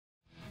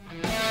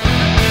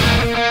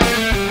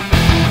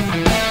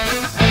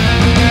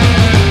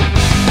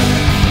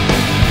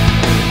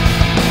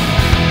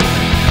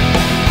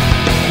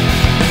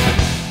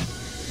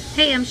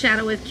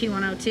with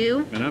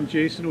Q102. And I'm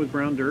Jason with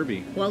Brown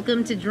Derby.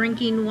 Welcome to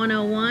Drinking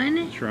 101.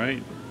 That's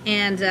right.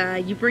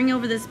 And you bring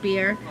over this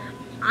beer.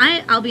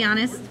 I'll be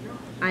honest,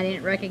 I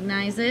didn't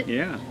recognize it.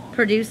 Yeah.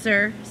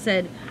 Producer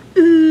said,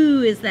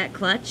 "Ooh, is that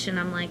Clutch?" And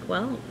I'm like,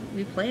 well,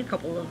 we play a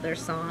couple of their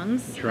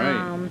songs. That's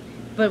right.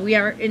 But we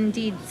are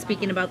indeed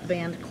speaking about the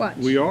band Clutch.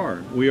 We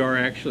are. We are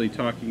actually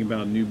talking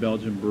about New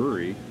Belgium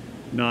Brewery,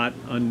 not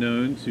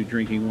unknown to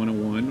Drinking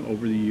 101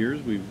 over the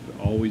years. We've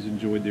always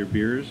enjoyed their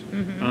beers.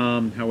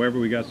 Mm-hmm. However,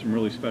 we got some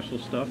really special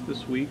stuff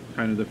this week,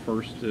 kind of the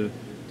first to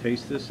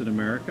taste this in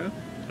America,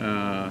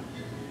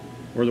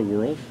 or the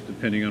world,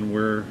 depending on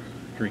where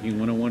Drinking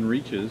 101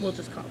 reaches. We'll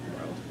just call it the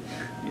world.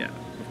 Yeah,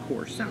 of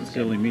course. Sounds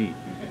silly good. me.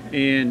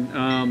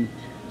 And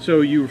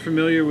so you were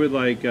familiar with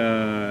like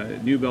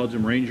New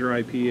Belgium Ranger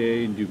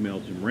IPA and New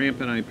Belgium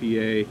Rampant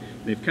IPA.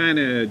 They've kind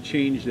of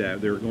changed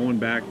that. They're going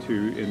back to,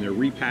 and they're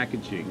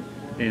repackaging,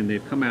 and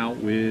they've come out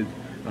with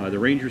the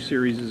Ranger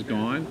series is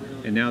gone,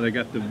 and now they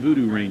got the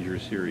VOODOO Ranger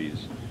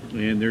series,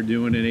 and they're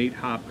doing an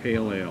 8-hop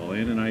pale ale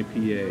and an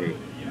IPA,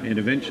 and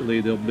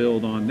eventually they'll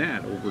build on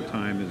that over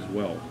time as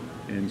well.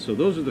 And so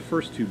those are the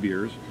first two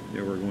beers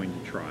that we're going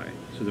to try.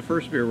 So the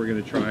first beer we're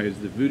going to try is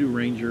the VOODOO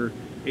Ranger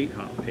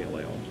 8-hop pale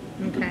ale.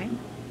 Okay.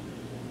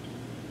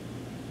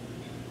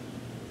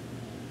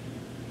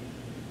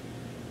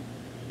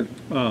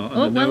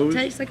 Well,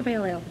 tastes like a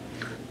pale ale.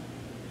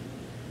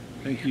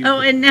 Thank you. Oh,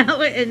 and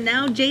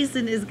now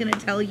Jason is going to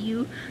tell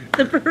you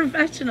the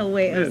professional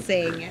way of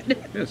saying it.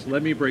 Yes,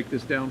 let me break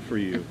this down for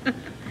you.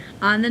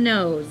 On the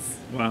nose.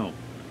 Wow.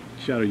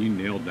 Shadow, you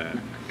nailed that.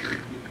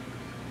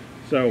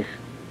 So,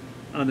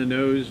 on the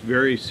nose,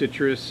 very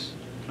citrus,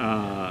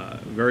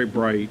 very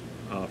bright,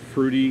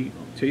 fruity.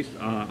 Taste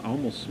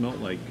almost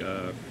smelled like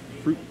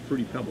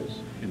fruity pebbles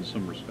in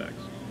some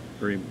respects.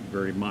 Very,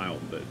 very mild,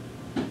 but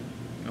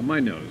on my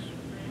nose,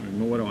 I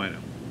mean, what do I know?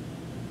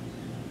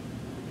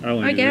 I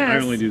only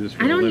do this for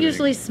a living. I don't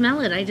usually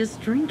smell it. I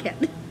just drink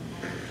it.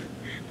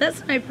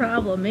 That's my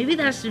problem. Maybe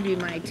that should be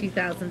my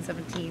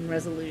 2017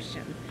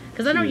 resolution.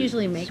 Because I don't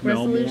usually make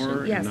resolutions.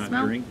 More Yeah, and not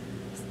smell. Drink.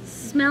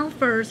 Smell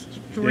first,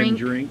 drink,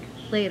 Then drink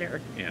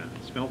later. Yeah,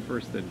 smell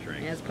first, then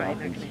drink. Yeah, it's probably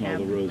not And going to smell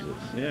the happen. roses.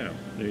 Yeah,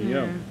 there you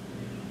go. I'm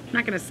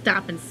not going to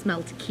stop and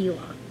smell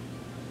tequila.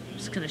 I'm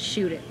just going to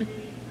shoot it.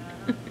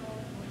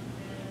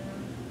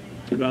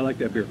 But I like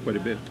that beer quite a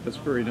bit. That's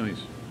very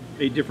nice.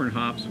 8 different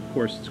hops. Of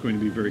course, it's going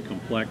to be very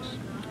complex.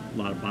 A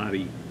lot of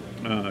body.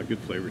 Good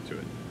flavor to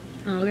it.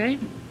 Okay.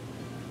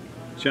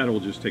 Shadow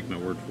will just take my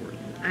word for it.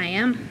 I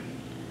am.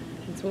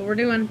 That's what we're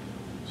doing.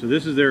 So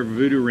this is their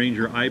VOODOO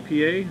Ranger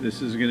IPA.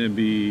 This is going to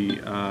be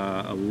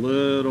a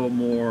little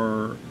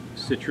more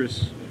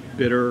citrus,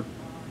 bitter,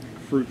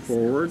 fruit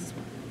forward.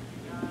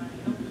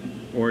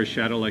 Or as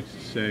Shadow likes to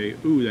say,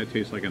 ooh, that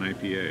tastes like an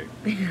IPA.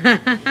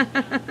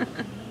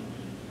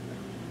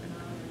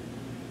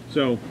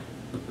 So,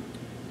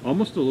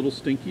 almost a little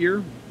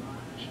stinkier.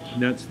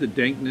 That's the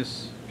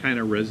dankness, kind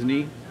of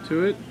resiny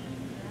to it.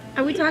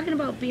 Are we talking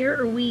about beer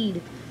or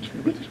weed?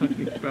 We're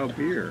talking about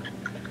beer.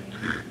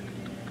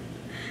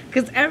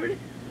 Because every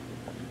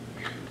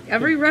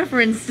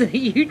reference that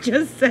you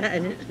just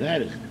said.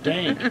 That is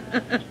dank.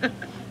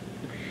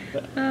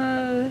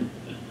 In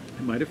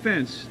my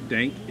defense,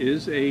 dank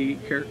is a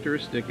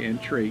characteristic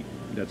and trait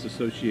that's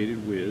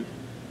associated with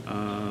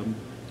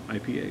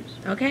IPAs.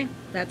 Okay,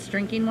 that's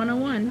Drinking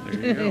 101.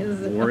 There you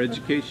go. More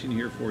education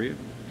here for you,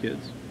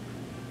 kids.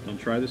 Don't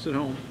try this at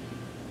home.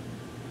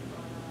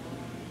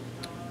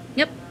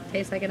 Yep,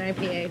 tastes like an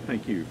IPA.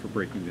 Thank you for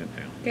breaking that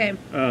down. Okay.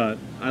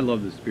 I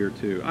love this beer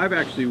too. I've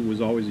actually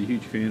was always a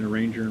huge fan of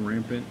Ranger and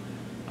Rampant.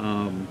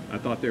 I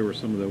thought they were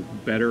some of the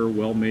better,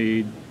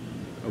 well-made,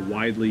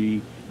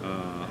 widely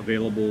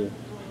available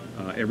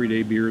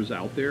everyday beers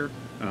out there.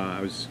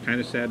 I was kind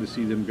of sad to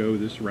see them go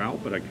this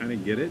route, but I kind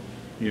of get it.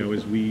 You know,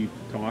 as we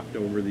talked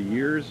over the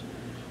years,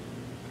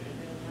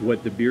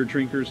 what the beer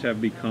drinkers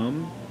have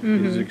become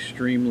is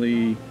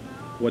extremely,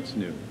 what's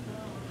new?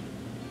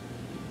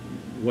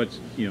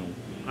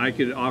 I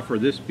could offer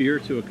this beer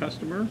to a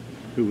customer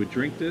who would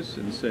drink this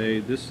and say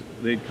this,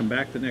 they'd come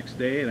back the next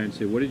day and I'd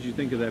say, what did you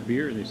think of that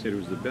beer? And they said it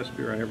was the best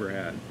beer I ever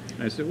had.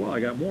 And I said, well,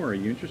 I got more. Are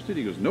you interested?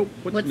 He goes, nope,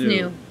 what's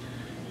new?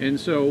 And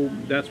so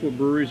that's what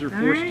breweries are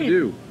forced to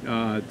do.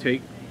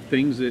 Take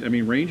things that, I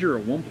mean, Ranger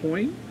at one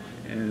point,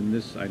 and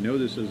this, I know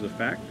this is a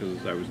fact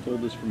because I was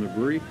told this from the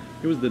brewery,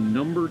 it was the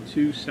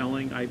 #2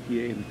 selling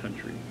IPA in the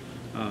country,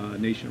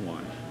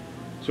 nationwide.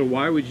 So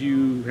why would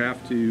you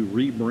have to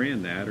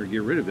rebrand that or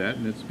get rid of that?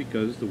 And it's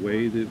because the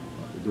way that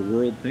the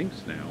world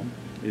thinks now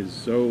is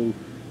so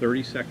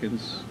 30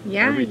 seconds,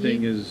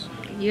 everything is...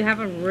 You have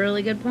a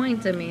really good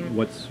point. I mean...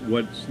 What's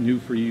new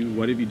for you?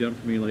 What have you done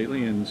for me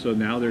lately? And so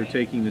now they're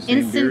taking the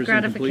same beers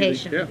and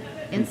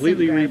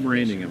completely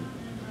rebranding them.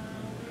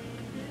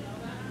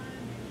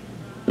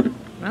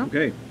 Well,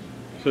 okay,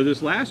 so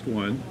this last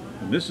one,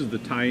 and this is the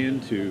tie-in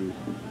to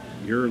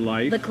your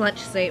life. The Clutch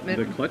statement.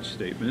 The Clutch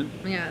statement.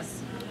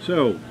 Yes.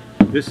 So,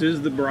 this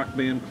is the rock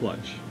band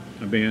Clutch,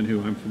 a band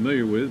who I'm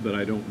familiar with, but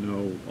I don't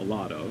know a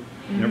lot of.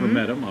 Never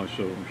met them. I'm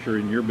sure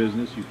in your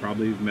business you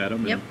probably have met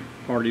them. Yep.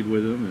 partied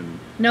with them, and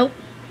Nope.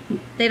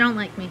 They don't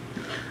like me.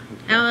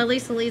 Oh, at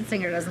least the lead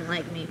singer doesn't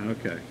like me.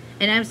 okay.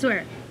 And I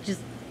swear,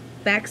 just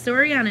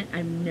backstory on it,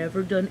 I've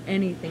never done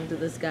anything to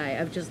this guy.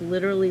 I've just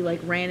literally like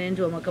ran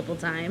into him a couple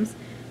times,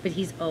 but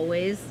he's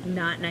always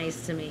not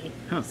nice to me.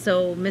 Huh.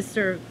 So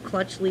Mr.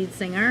 Clutch lead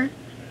singer,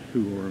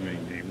 Who will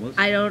remain nameless.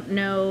 I don't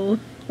know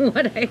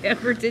what I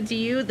ever did to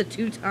you the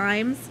 2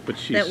 times But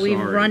she's that we've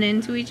sorry. run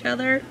into each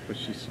other. But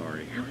she's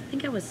sorry. I would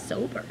think I was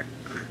sober.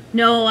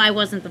 No, I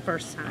wasn't the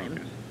first time.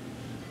 Okay.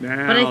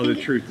 Now But I think,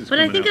 the truth is but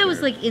I coming think out I was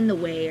there. like in the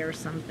way or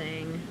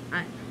something.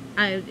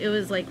 It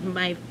was like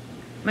my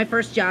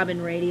first job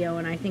in radio,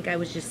 and I think I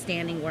was just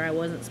standing where I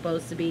wasn't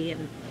supposed to be,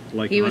 and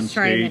like he on was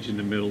trying stage to. in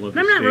the middle of But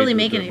I'm the not really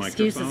stage with making the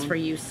excuses microphone. for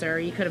you, sir.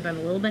 You could have been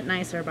a little bit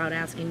nicer about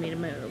asking me to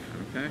move.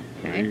 Okay,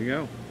 Okay. there you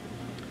go.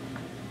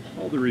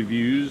 All the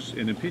reviews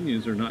and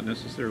opinions are not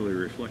necessarily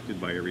reflected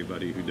by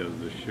everybody who does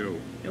this show.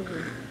 Nope.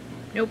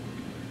 Nope.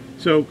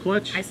 So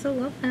Clutch, I still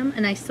love them,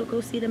 and I still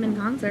go see them in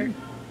concert.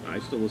 I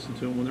still listen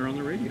to them when they're on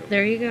the radio.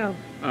 There you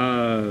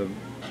go.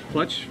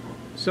 Clutch,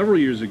 several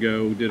years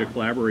ago, did a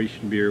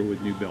collaboration beer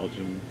with New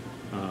Belgium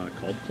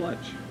called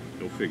Clutch.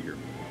 Go figure.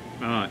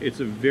 It's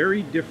a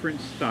very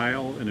different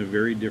style and a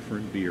very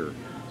different beer.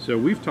 So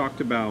we've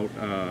talked about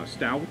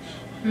stouts,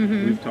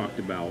 we've talked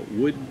about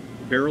wood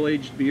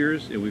barrel-aged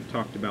beers, and we've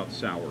talked about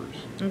sours.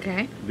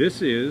 Okay.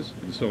 This is,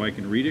 and so I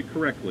can read it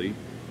correctly,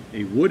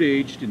 a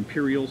wood-aged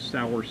imperial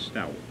sour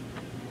stout.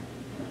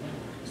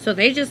 So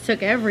they just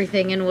took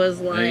everything and was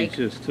They like,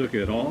 just took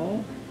it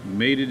all,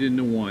 made it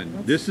into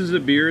one. This is a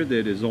beer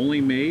that is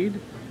only made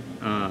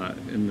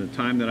in the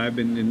time that I've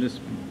been in this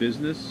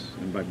business,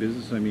 and by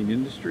business I mean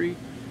industry,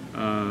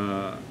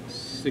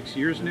 6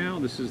 years now.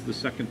 This is the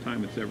second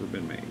time it's ever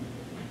been made.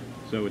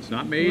 So it's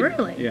not made.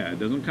 Really? Yeah, it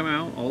doesn't come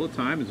out all the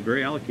time. It's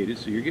very allocated,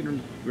 so you're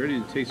getting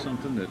ready to taste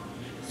something that.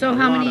 so a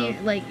how lot many,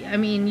 of- like, I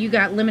mean, you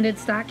got limited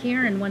stock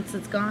here, and once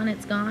it's gone,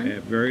 it's gone?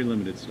 Very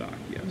limited stock,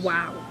 yes.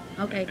 Wow.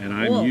 Okay, And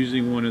cool. I'm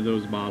using one of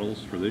those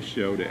bottles for this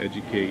show to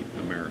educate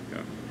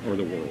America, or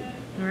the world.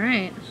 All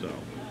right. So,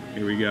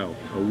 here we go.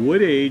 A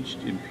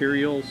wood-aged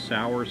imperial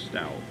sour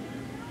stout.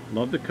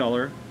 Love the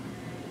color.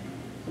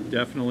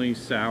 Definitely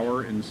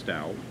sour and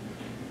stout.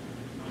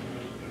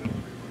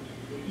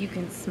 You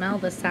can smell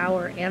the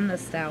sour and the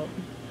stout.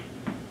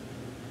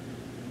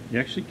 You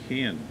actually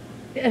can.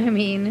 I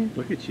mean,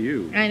 Look at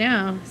you. I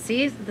know.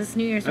 See, this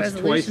New Year's That's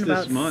twice resolution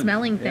this about month.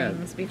 smelling Yeah,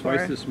 things before.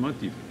 Twice this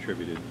month you've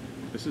contributed.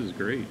 This is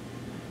great.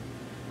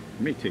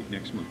 I may take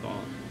next month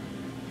off.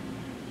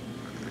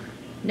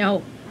 No,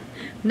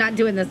 I'm not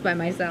doing this by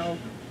myself.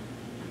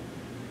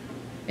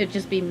 It'd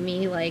just be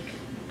me, like,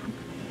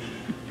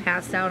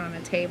 passed out on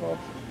a table.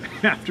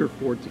 After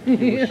 4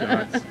 tequila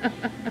shots.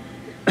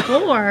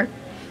 4?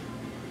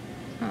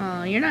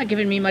 Oh, you're not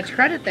giving me much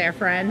credit there,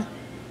 friend.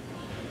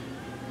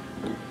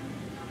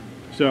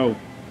 So,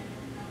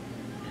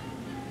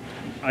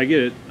 I get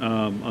it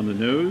on the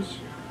nose.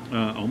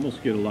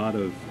 Almost get a lot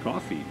of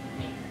coffee.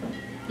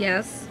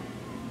 Yes.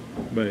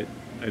 But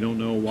I don't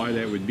know why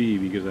that would be,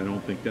 because I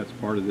don't think that's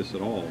part of this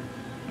at all.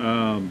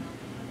 A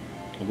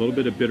little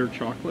bit of bitter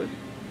chocolate,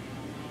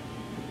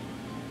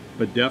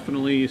 but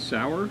definitely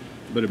sour,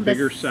 but a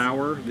bigger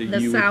sour that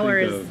you would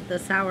think of. The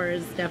sour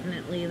is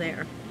definitely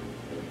there.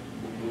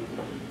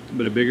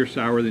 But a bigger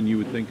sour than you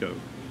would think of.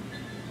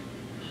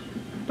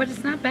 But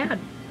it's not bad.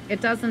 It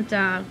doesn't,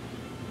 I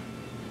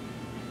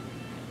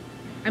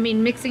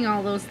mean, mixing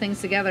all those things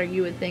together,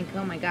 you would think,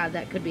 oh my god,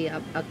 that could be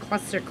a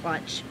cluster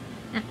clutch.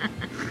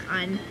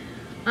 Fun.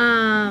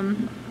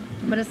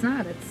 But it's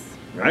not. It's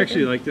really I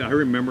actually good. liked it. I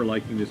remember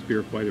liking this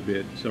beer quite a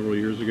bit several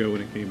years ago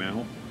when it came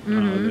out.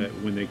 That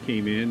when they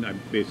came in, I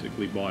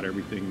basically bought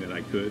everything that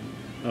I could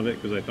of it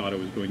because I thought it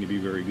was going to be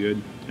very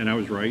good. And I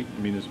was right.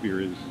 I mean, this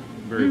beer is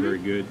very, very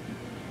good.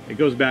 It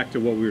goes back to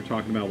what we were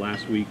talking about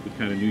last week with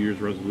kind of New Year's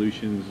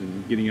resolutions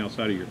and getting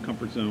outside of your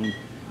comfort zone.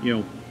 You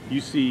know, you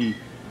see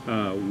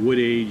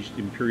wood-aged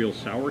Imperial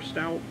Sour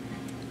Stout,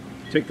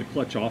 take the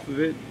clutch off of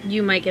it.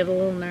 You might get a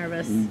little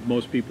nervous.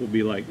 Most people will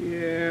be like,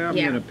 yeah, I'm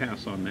Yeah. going to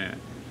pass on that.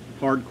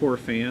 Hardcore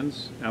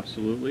fans,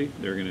 absolutely.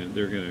 They're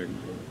gonna,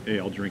 hey,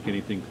 I'll drink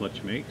anything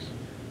Clutch makes.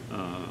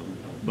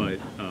 But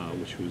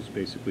which was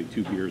basically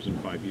 2 beers in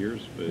 5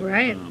 years. But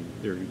Right.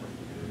 They're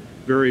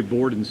very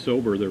bored and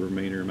sober the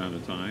remainder amount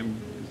of time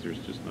because there's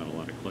just not a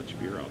lot of Clutch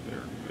beer out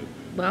there. But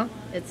Well,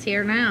 it's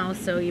here now,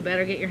 so you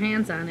better get your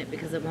hands on it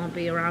because it won't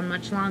be around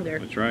much longer.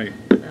 that's right.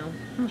 So,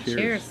 Cheers.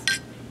 cheers.